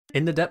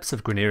In the depths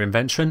of Grineer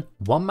invention,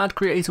 one mad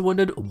creator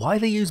wondered why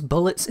they used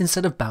bullets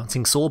instead of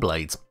bouncing saw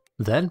blades.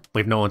 Then,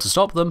 with no one to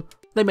stop them,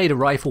 they made a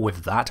rifle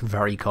with that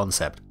very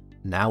concept.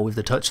 Now with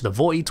the touch of the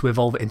void to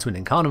evolve it into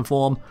an Incarnon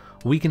form,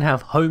 we can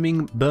have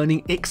homing,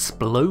 burning,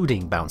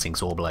 exploding bouncing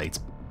saw blades.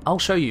 I'll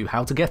show you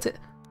how to get it,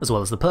 as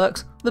well as the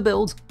perks, the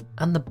builds,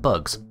 and the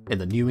bugs in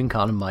the new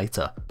Incarnon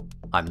Mitre.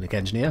 I'm the Nick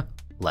Engineer,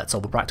 let's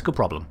solve a practical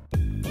problem.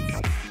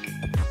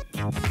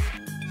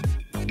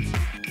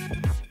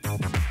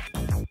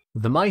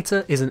 The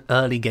Mitre is an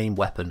early game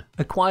weapon,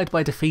 acquired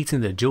by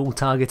defeating the dual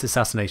target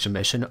assassination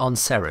mission on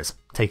Ceres,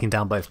 taking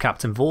down both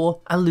Captain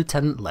Vor and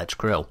Lieutenant Lech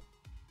Krill.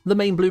 The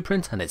main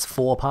blueprint and its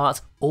 4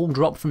 parts all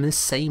drop from this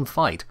same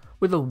fight,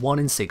 with a 1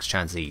 in 6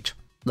 chance each,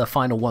 the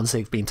final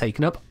 1/6 being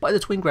taken up by the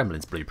Twin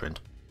Gremlins blueprint.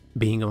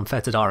 Being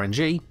unfettered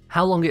RNG,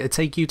 how long it would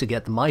take you to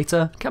get the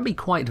Mitre can be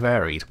quite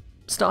varied.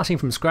 Starting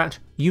from scratch,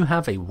 you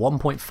have a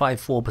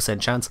 1.54%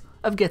 chance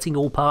of getting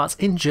all parts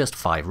in just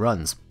 5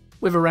 runs,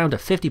 with around a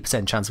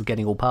 50% chance of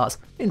getting all parts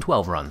in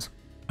 12 runs.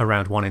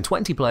 Around 1 in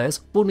 20 players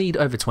will need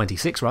over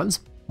 26 runs,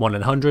 1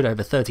 in 100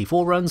 over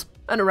 34 runs,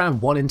 and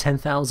around 1 in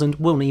 10,000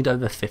 will need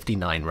over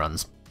 59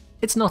 runs.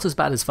 It's not as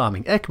bad as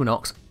farming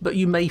Equinox, but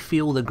you may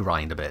feel the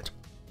grind a bit.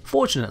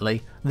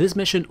 Fortunately, this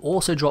mission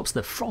also drops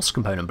the Frost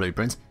component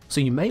blueprint,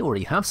 so you may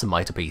already have some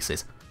Mitre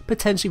pieces,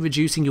 potentially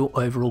reducing your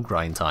overall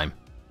grind time.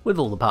 With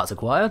all the parts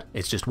acquired,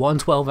 it's just one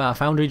 12-hour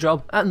foundry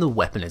job and the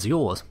weapon is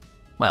yours.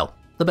 Well,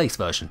 the base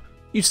version.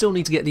 You still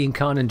need to get the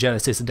Incarnon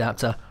Genesis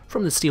adapter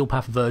from the Steel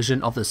Path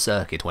version of the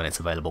circuit when it's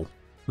available.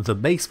 The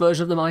base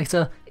version of the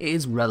Mitre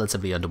is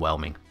relatively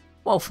underwhelming.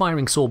 While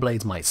firing saw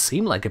blades might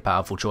seem like a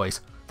powerful choice,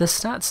 the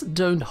stats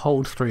don't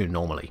hold through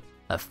normally.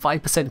 A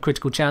 5%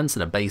 critical chance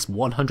and a base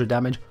 100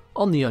 damage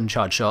on the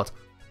uncharged shot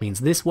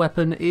means this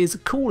weapon is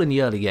cool in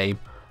the early game,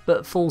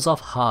 but falls off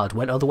hard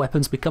when other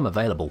weapons become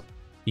available.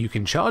 You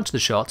can charge the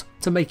shot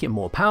to make it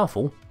more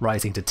powerful,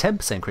 rising to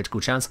 10% critical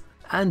chance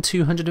and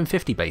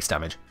 250 base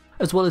damage,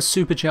 as well as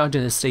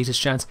supercharging the status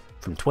chance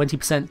from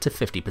 20% to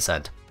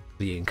 50%.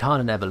 The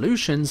Incarnon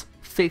evolutions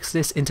fix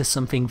this into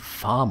something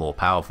far more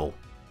powerful.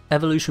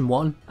 Evolution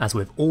 1, as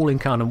with all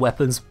Incarnon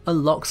weapons,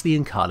 unlocks the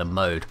Incarnon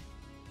mode.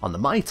 On the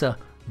Mitre,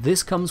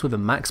 this comes with a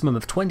maximum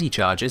of 20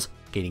 charges,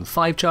 gaining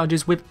 5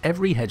 charges with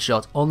every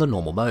headshot on the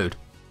normal mode.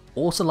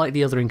 Also like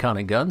the other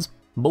Incarnon guns,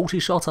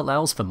 multi-shot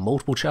allows for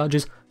multiple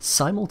charges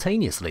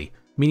simultaneously,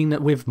 meaning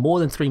that with more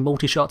than 3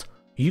 multi-shot,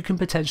 you can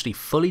potentially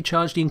fully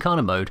charge the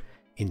Incarnon mode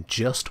in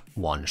just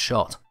one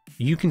shot.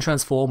 You can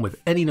transform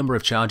with any number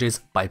of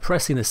charges by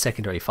pressing the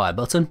secondary fire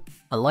button,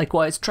 and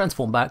likewise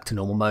transform back to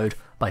normal mode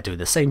by doing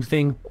the same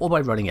thing or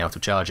by running out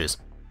of charges.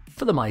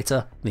 For the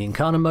Mitre, the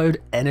Incarnon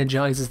mode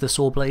energizes the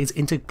saw blades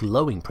into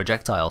glowing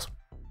projectiles.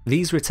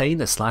 These retain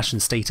the slash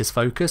and status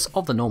focus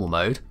of the normal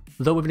mode,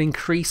 though with an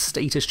increased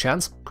status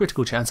chance,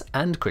 critical chance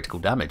and critical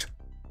damage.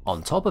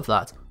 On top of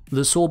that,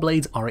 the saw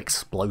blades are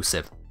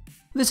explosive.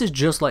 This is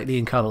just like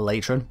the Incarnon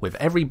Latron, with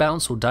every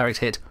bounce or direct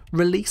hit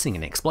releasing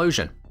an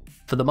explosion.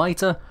 For the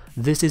Mitre,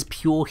 this is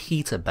pure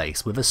heater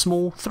base with a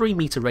small 3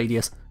 meter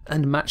radius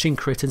and matching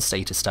crit and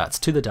status stats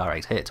to the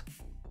direct hit.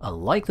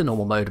 Unlike the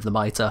normal mode of the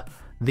Mitre,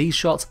 these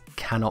shots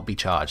cannot be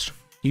charged.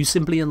 You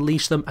simply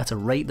unleash them at a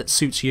rate that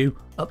suits you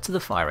up to the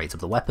fire rate of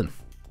the weapon.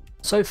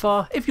 So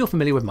far, if you're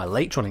familiar with my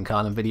Latron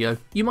Incarnon video,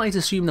 you might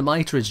assume the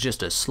Mitre is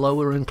just a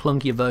slower and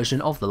clunkier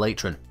version of the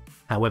Latron.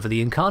 However,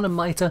 the Incarnon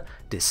Mitre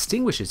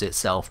distinguishes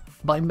itself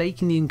by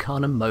making the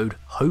Incarnon mode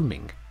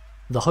homing.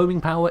 The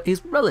homing power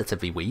is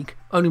relatively weak,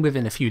 only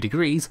within a few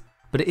degrees,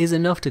 but it is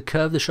enough to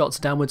curve the shots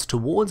downwards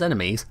towards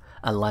enemies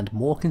and land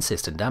more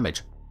consistent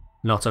damage.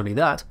 Not only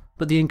that,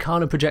 but the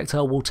Incarnon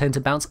projectile will tend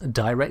to bounce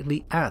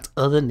directly at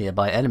other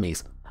nearby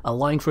enemies,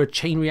 allowing for a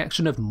chain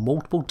reaction of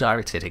multiple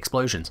direct hit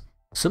explosions,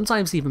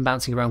 sometimes even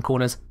bouncing around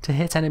corners to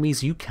hit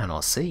enemies you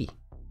cannot see.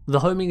 The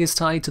homing is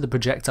tied to the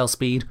projectile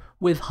speed,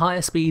 with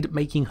higher speed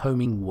making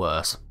homing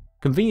worse.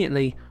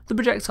 Conveniently, the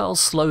projectiles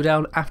slow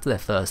down after their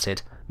first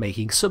hit,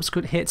 making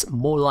subsequent hits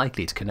more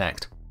likely to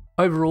connect.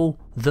 Overall,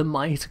 the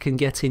Mitre can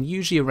get in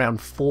usually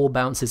around 4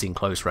 bounces in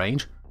close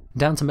range,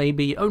 down to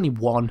maybe only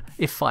 1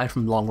 if fired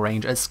from long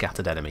range at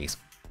scattered enemies.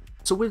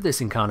 So with this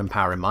Incarnon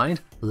power in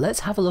mind,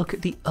 let's have a look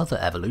at the other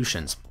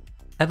evolutions.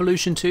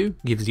 Evolution 2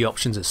 gives the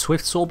options of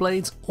Swift Saw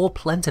Blades or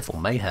Plentiful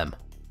Mayhem.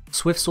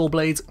 Swift Saw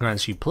Blades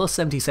grants you plus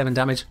 77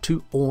 damage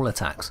to all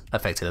attacks,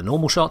 affecting a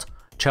normal shot,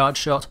 charge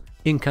shot,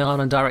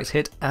 Incarnon direct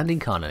hit and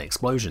Incarnon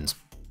explosions.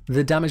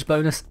 The damage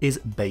bonus is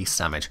base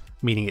damage,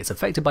 meaning it's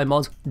affected by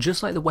mods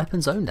just like the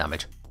weapon's own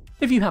damage.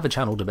 If you have a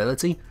channeled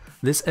ability,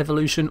 this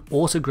evolution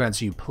also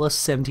grants you plus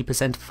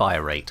 70%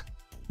 fire rate.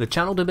 The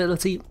channeled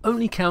ability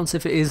only counts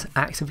if it is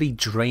actively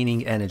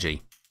draining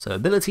energy, so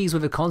abilities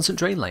with a constant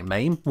drain like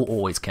Maim will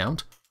always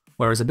count,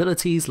 whereas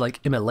abilities like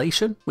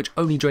Immolation, which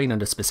only drain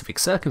under specific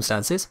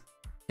circumstances,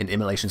 in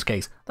Immolation's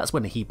case that's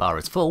when the heat bar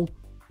is full,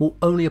 will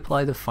only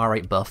apply the fire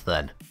rate buff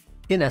then.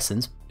 In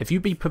essence, if you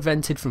be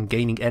prevented from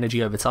gaining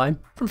energy over time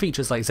from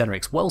features like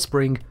Zeneric's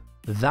Wellspring,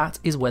 that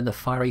is when the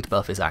fire rate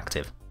buff is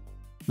active.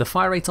 The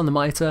fire rate on the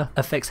Mitre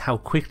affects how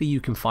quickly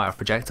you can fire off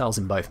projectiles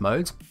in both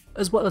modes,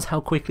 as well as how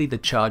quickly the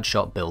charge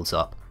shot builds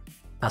up.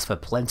 As for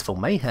Plentiful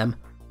Mayhem,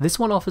 this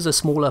one offers a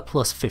smaller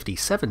plus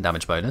 57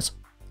 damage bonus,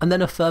 and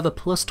then a further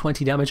plus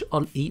 20 damage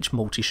on each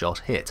multi-shot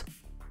hit.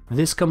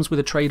 This comes with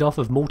a trade-off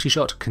of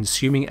multi-shot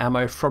consuming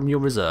ammo from your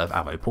reserve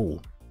ammo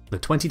pool. The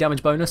 20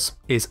 damage bonus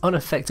is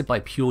unaffected by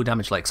pure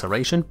damage like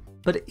Serration,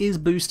 but it is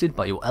boosted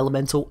by your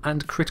elemental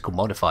and critical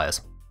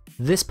modifiers.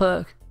 This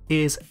perk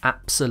is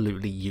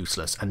absolutely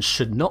useless and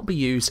should not be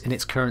used in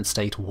its current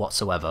state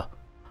whatsoever.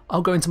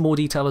 I'll go into more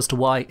detail as to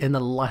why in the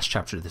last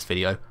chapter of this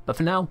video, but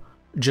for now,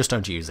 just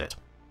don't use it.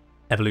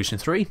 Evolution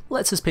 3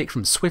 lets us pick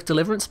from Swift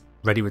Deliverance,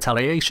 Ready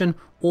Retaliation,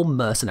 or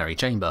Mercenary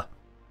Chamber.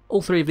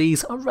 All three of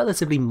these are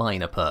relatively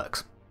minor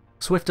perks.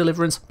 Swift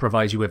Deliverance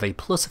provides you with a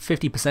plus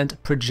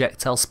 50%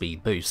 projectile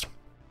speed boost.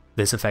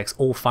 This affects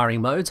all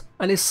firing modes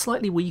and is a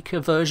slightly weaker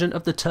version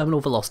of the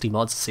Terminal Velocity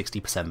mod's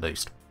 60%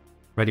 boost.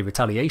 Ready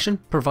Retaliation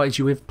provides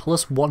you with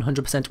plus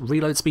 100%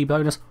 reload speed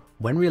bonus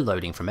when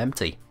reloading from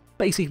empty,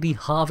 basically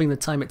halving the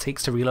time it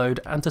takes to reload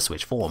and to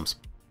switch forms.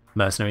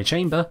 Mercenary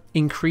Chamber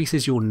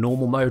increases your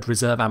normal mode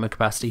reserve ammo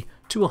capacity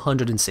to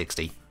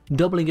 160,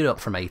 doubling it up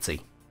from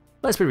 80.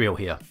 Let's be real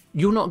here,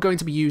 you're not going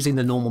to be using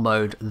the normal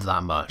mode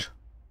that much.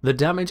 The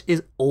damage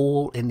is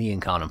all in the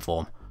Incarnon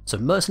form, so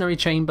Mercenary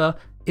Chamber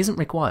isn't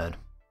required.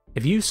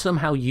 If you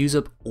somehow use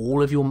up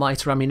all of your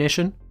Mitre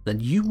ammunition, then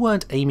you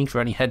weren't aiming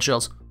for any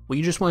headshots, or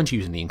you just weren't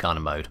using the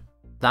Incarnon mode.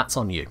 That's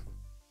on you.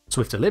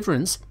 Swift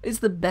Deliverance is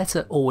the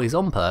better always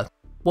on perk,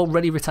 while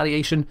Ready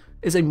Retaliation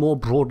is a more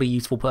broadly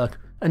useful perk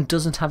and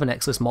doesn't have an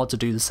Exodus mod to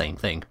do the same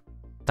thing.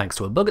 Thanks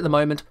to a bug at the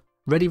moment,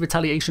 Ready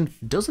Retaliation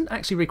doesn't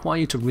actually require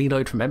you to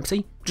reload from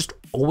empty, just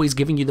always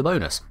giving you the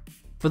bonus.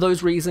 For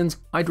those reasons,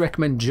 I'd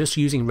recommend just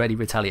using Ready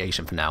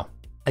Retaliation for now.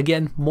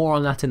 Again, more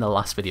on that in the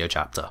last video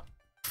chapter.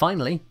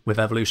 Finally, with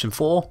Evolution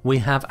 4, we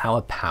have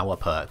our power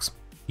perks.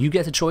 You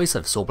get a choice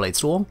of Sawblade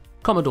Storm,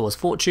 Commodore's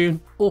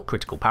Fortune, or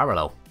Critical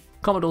Parallel.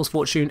 Commodore's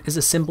Fortune is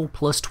a simple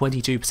plus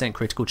 22%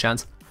 critical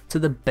chance to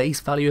the base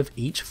value of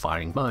each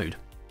firing mode.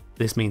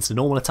 This means the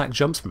normal attack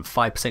jumps from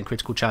 5%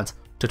 critical chance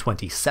to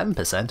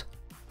 27%,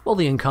 while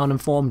the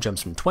Incarnon form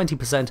jumps from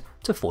 20%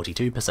 to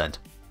 42%.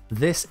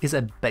 This is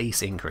a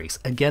base increase,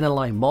 again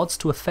allowing mods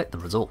to affect the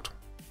result.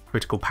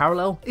 Critical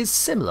Parallel is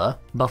similar,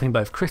 buffing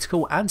both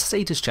critical and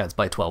status chance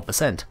by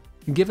 12%.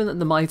 Given that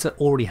the Mitre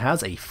already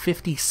has a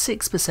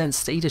 56%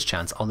 status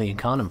chance on the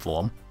Incarnon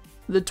form,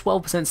 the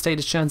 12%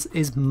 status chance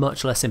is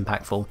much less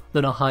impactful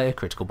than a higher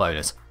critical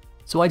bonus,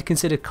 so I'd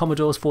consider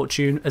Commodore's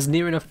Fortune as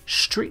near enough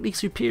strictly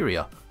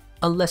superior,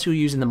 unless you're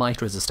using the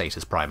Mitre as a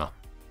status primer.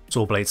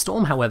 Sawblade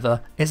Storm,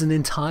 however, is an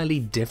entirely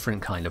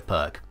different kind of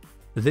perk.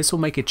 This will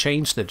make a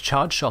change to the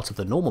charge shot of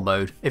the normal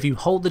mode if you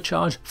hold the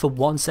charge for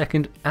 1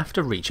 second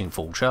after reaching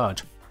full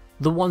charge.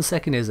 The 1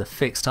 second is a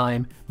fixed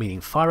time,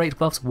 meaning fire rate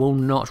buffs will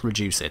not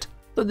reduce it,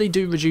 but they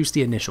do reduce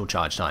the initial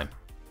charge time.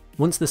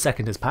 Once the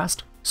second has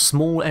passed,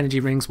 small energy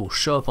rings will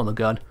show up on the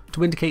gun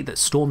to indicate that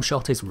Storm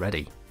Shot is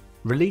ready.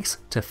 Release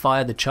to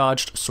fire the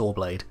charged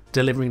Sawblade,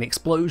 delivering an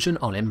explosion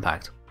on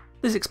impact.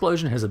 This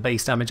explosion has a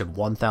base damage of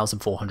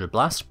 1400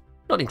 blast,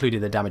 not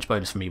including the damage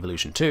bonus from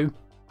Evolution 2,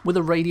 with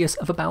a radius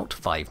of about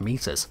 5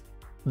 meters.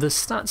 The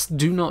stats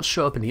do not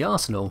show up in the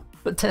arsenal,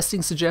 but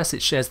testing suggests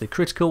it shares the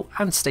critical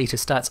and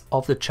status stats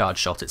of the charge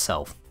shot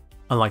itself.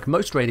 Unlike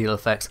most radial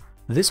effects,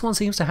 this one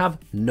seems to have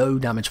no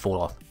damage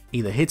fall off,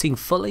 either hitting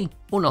fully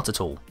or not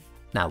at all.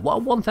 Now,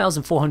 while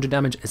 1400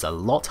 damage is a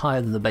lot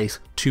higher than the base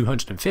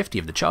 250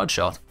 of the charge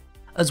shot,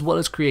 as well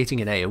as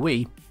creating an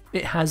AoE,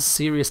 it has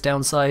serious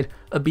downside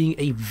of being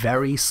a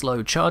very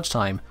slow charge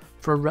time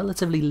for a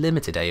relatively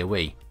limited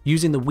AoE,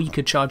 using the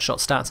weaker charge shot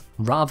stats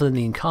rather than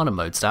the Incarnon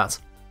mode stats,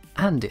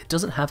 and it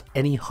doesn't have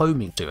any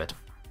homing to it.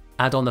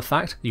 Add on the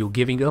fact that you're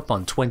giving up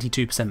on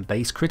 22%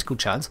 base critical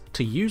chance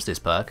to use this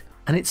perk,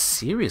 and it's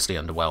seriously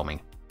underwhelming.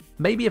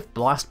 Maybe if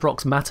blast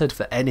procs mattered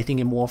for anything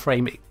in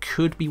Warframe, it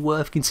could be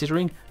worth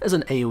considering as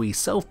an AoE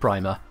self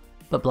primer,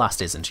 but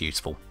blast isn't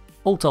useful.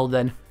 All told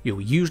then,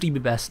 you'll usually be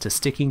best to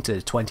sticking to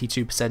the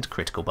 22%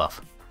 critical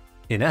buff.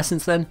 In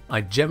essence then,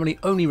 I generally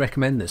only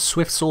recommend the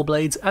Swift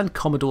Sawblades and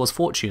Commodore's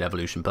Fortune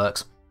evolution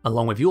perks,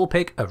 along with your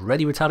pick of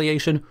Ready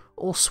Retaliation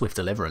or Swift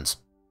Deliverance.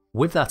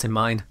 With that in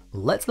mind,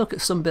 let's look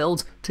at some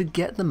builds to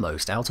get the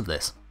most out of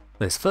this.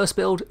 This first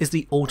build is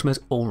the ultimate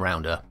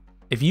all-rounder.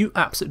 If you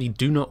absolutely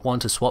do not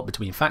want to swap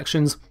between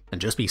factions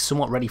and just be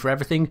somewhat ready for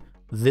everything,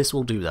 this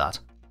will do that.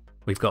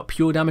 We've got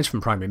pure damage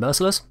from Primary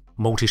Merciless,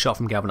 multi-shot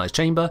from Galvanized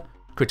Chamber,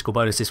 critical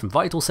bonuses from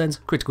Vital Sense,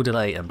 critical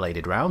delay and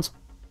bladed rounds,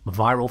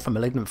 viral from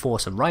Malignant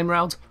Force and Rhyme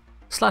rounds,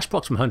 slash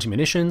procs from Hunting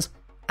Munitions,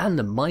 and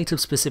the Might of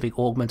Specific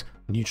Augment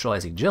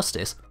Neutralizing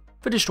Justice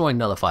for destroying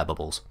Nullifier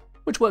Bubbles,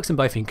 which works in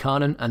both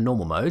Incarnon and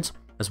normal modes,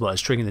 as well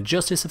as triggering the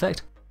Justice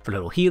effect for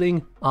little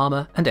healing,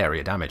 armor, and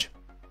area damage.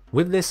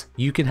 With this,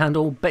 you can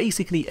handle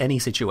basically any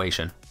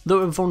situation,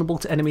 though are vulnerable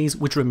to enemies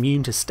which are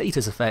immune to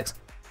status effects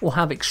or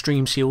have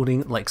extreme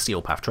shielding like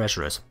Steel Path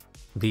Treasurers.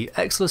 The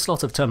extra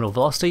slot of Terminal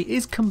Velocity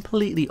is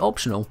completely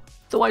optional,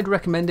 though I'd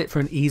recommend it for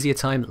an easier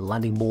time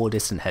landing more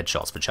distant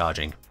headshots for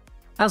charging.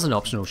 As an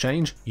optional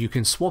change, you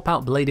can swap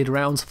out bladed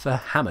rounds for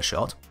hammer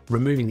shot,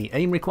 removing the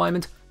aim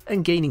requirement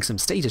and gaining some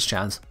status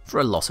chance for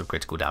a loss of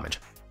critical damage.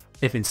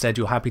 If instead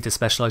you're happy to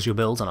specialise your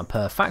builds on a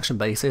per faction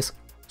basis,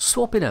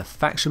 swap in a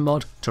faction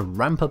mod to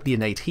ramp up the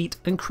innate heat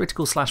and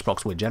critical slash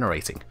procs we're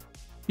generating.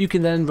 You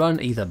can then run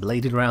either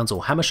bladed rounds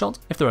or hammer shot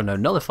if there are no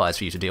nullifiers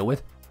for you to deal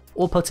with,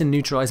 or put in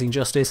neutralising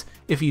justice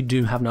if you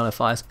do have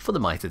nullifiers for the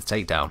mitre to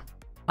take down.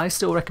 I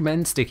still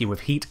recommend sticking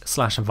with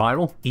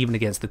heat/viral even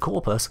against the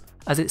corpus,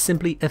 as it's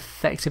simply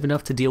effective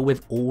enough to deal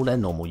with all their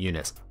normal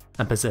units,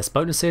 and possess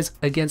bonuses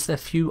against their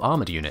few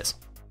armoured units.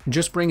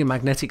 Just bring a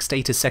magnetic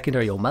status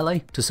secondary or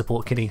melee to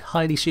support killing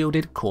highly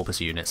shielded corpus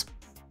units.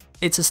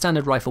 It's a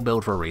standard rifle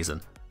build for a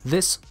reason.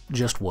 This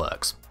just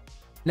works.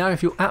 Now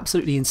if you're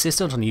absolutely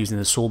insistent on using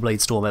the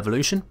Sawblade Storm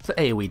evolution for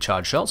AoE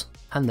charge shots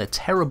and the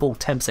terrible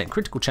 10%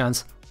 critical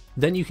chance,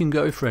 then you can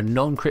go for a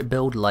non-crit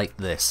build like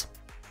this.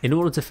 In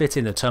order to fit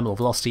in the Terminal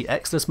Velocity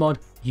Exodus mod,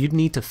 you'd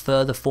need to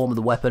further form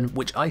the weapon,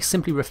 which I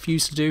simply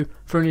refuse to do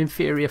for an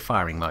inferior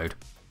firing mode.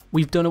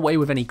 We've done away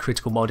with any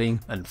critical modding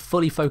and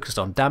fully focused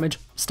on damage,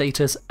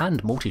 status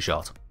and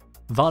multi-shot.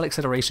 Vile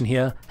Acceleration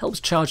here helps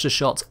charge the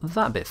shots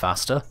that bit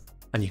faster,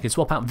 and you can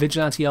swap out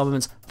Vigilante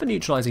armaments for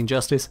neutralising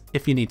justice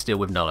if you need to deal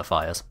with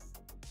nullifiers.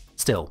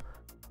 Still,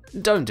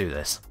 don't do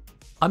this.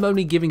 I'm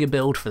only giving a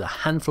build for the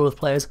handful of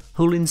players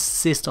who'll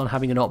insist on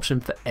having an option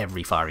for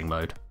every firing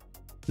mode.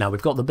 Now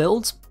we've got the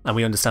builds, and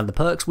we understand the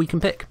perks we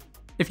can pick.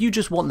 If you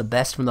just want the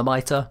best from the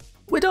mitre,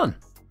 we're done.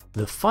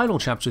 The final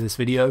chapter of this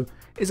video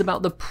is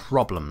about the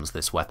problems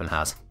this weapon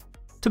has.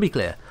 To be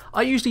clear,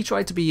 I usually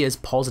try to be as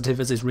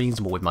positive as is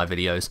reasonable with my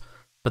videos,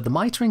 but the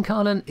mitre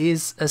Incarnon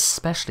is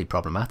especially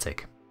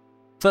problematic.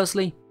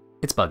 Firstly,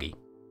 it's buggy.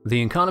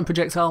 The Incarnon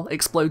projectile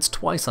explodes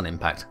twice on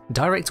impact,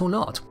 direct or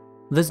not.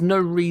 There's no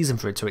reason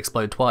for it to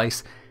explode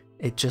twice,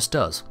 it just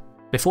does.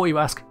 Before you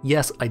ask,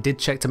 yes, I did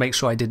check to make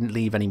sure I didn't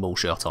leave any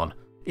multi-shot on.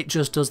 It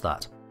just does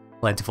that.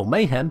 Plentiful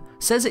Mayhem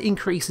says it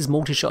increases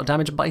multi-shot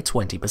damage by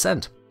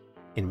 20%.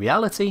 In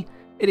reality,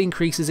 it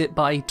increases it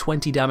by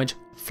 20 damage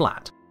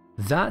flat.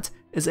 That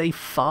is a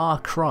far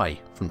cry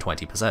from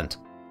 20%.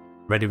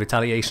 Ready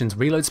Retaliation's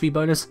reload speed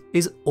bonus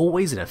is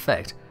always in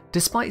effect,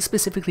 despite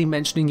specifically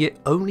mentioning it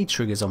only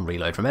triggers on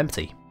reload from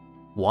empty.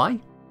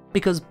 Why?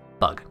 Because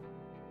bug.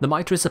 The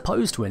mitre is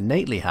supposed to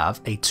innately have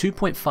a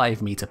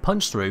 2.5 meter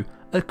punch through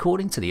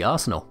according to the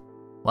arsenal.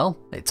 Well,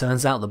 it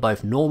turns out that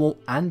both normal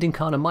and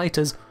Incarnon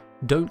mitres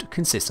don't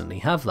consistently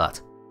have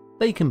that.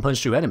 They can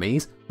punch through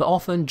enemies, but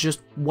often just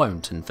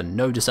won't, and for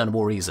no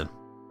discernible reason.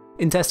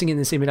 In testing in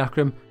the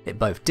simulacrum, it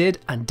both did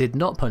and did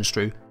not punch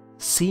through,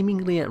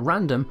 seemingly at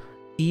random,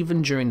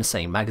 even during the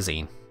same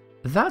magazine.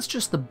 That's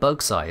just the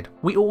bug side.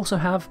 We also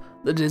have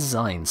the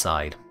design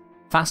side.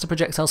 Faster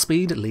projectile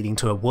speed leading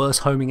to a worse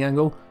homing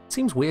angle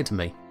seems weird to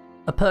me.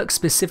 A perk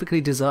specifically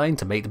designed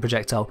to make the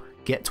projectile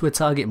get to a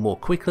target more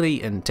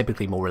quickly and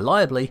typically more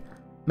reliably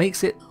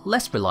makes it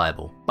less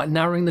reliable by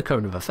narrowing the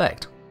cone of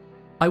effect.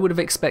 I would have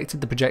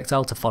expected the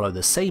projectile to follow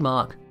the same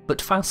arc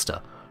but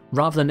faster,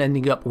 rather than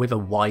ending up with a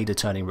wider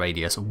turning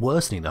radius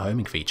worsening the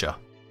homing feature.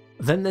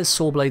 Then there's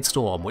Sawblade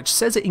Storm, which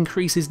says it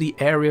increases the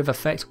area of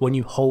effect when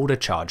you hold a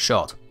charged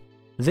shot.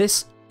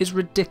 This is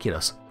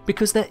ridiculous,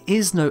 because there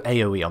is no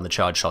AoE on the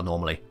charged shot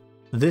normally.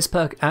 This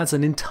perk adds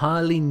an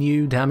entirely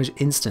new damage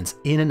instance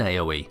in an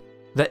AoE.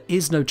 There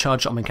is no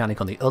charge shot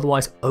mechanic on the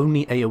otherwise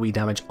only AoE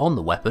damage on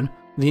the weapon,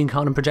 the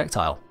Incarnon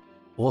projectile.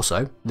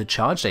 Also, the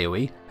charged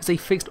AoE has a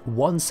fixed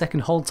 1 second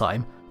hold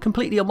time,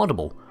 completely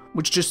unmoddable,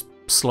 which just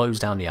slows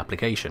down the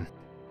application.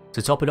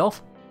 To top it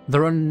off,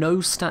 there are no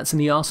stats in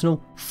the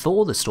arsenal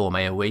for the Storm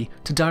AoE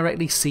to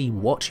directly see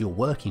what you're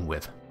working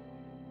with.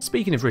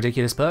 Speaking of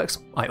ridiculous perks,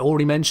 I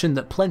already mentioned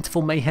that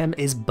Plentiful Mayhem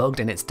is bugged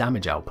in its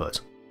damage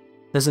output.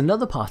 There's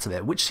another part of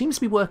it which seems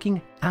to be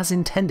working as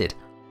intended,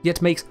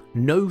 yet makes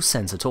no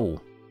sense at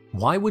all.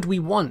 Why would we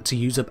want to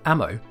use up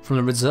ammo from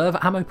the reserve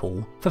ammo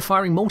pool for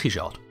firing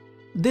multi-shot?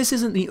 This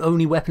isn't the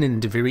only weapon in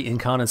the Deviri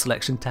Incarnon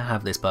selection to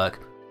have this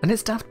perk, and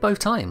it's daft both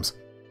times.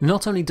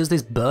 Not only does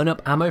this burn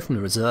up ammo from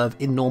the reserve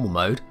in normal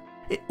mode,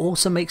 it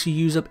also makes you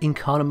use up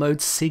Incarnon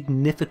mode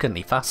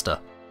significantly faster.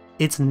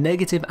 It's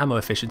negative ammo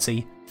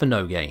efficiency for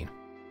no gain.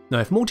 Now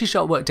if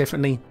multi-shot worked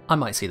differently, I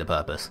might see the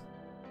purpose.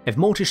 If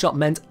multi-shot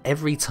meant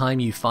every time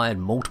you fired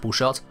multiple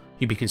shots,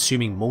 you'd be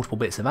consuming multiple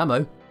bits of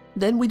ammo,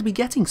 then we'd be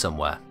getting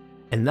somewhere.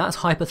 In that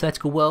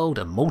hypothetical world,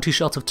 a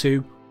multi-shot of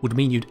 2 would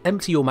mean you'd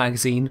empty your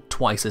magazine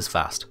twice as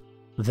fast.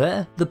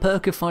 There, the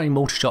perk of firing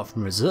multi-shot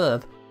from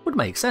reserve would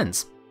make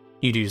sense.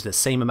 You'd use the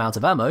same amount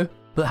of ammo,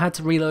 but had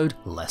to reload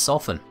less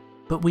often.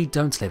 But we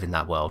don't live in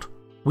that world.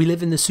 We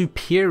live in the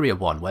superior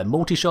one where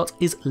multi-shot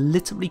is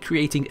literally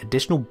creating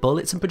additional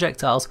bullets and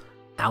projectiles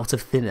out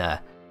of thin air,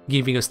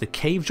 giving us the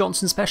Cave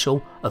Johnson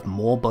special of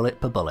more bullet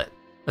per bullet.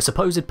 A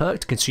supposed perk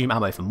to consume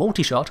ammo for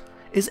multi-shot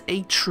is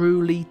a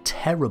truly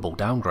terrible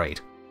downgrade.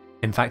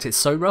 In fact, it's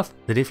so rough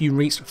that if you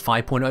reached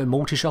 5.0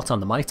 multi-shot on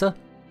the mitre,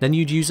 then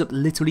you'd use up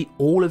literally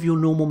all of your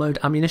normal mode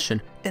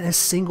ammunition in a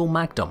single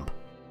mag dump.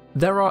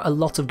 There are a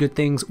lot of good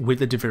things with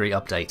the Delivery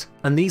update,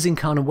 and these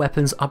Incarnon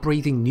weapons are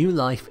breathing new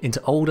life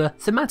into older,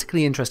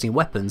 thematically interesting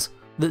weapons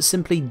that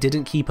simply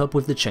didn't keep up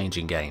with the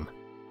changing game.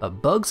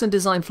 But bugs and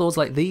design flaws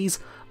like these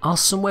are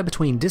somewhere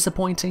between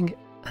disappointing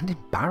and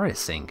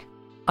embarrassing.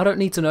 I don't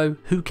need to know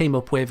who came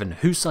up with and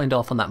who signed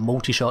off on that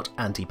multi-shot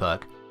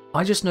anti-perk.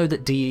 I just know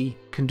that DE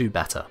can do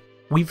better.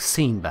 We've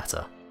seen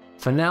better.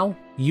 For now,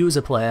 you as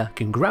a player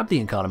can grab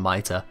the Incarnon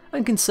Mitre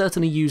and can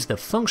certainly use the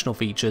functional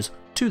features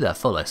to their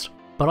fullest,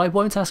 but I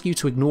won't ask you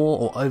to ignore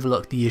or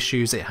overlook the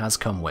issues it has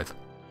come with.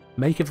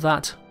 Make of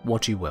that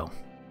what you will.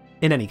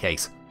 In any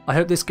case, I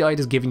hope this guide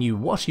has given you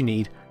what you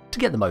need to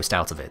get the most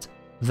out of it.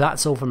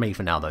 That's all from me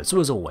for now though, so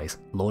as always,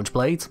 launch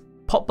blades,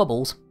 pop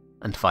bubbles,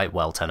 and fight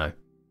well, Tenno.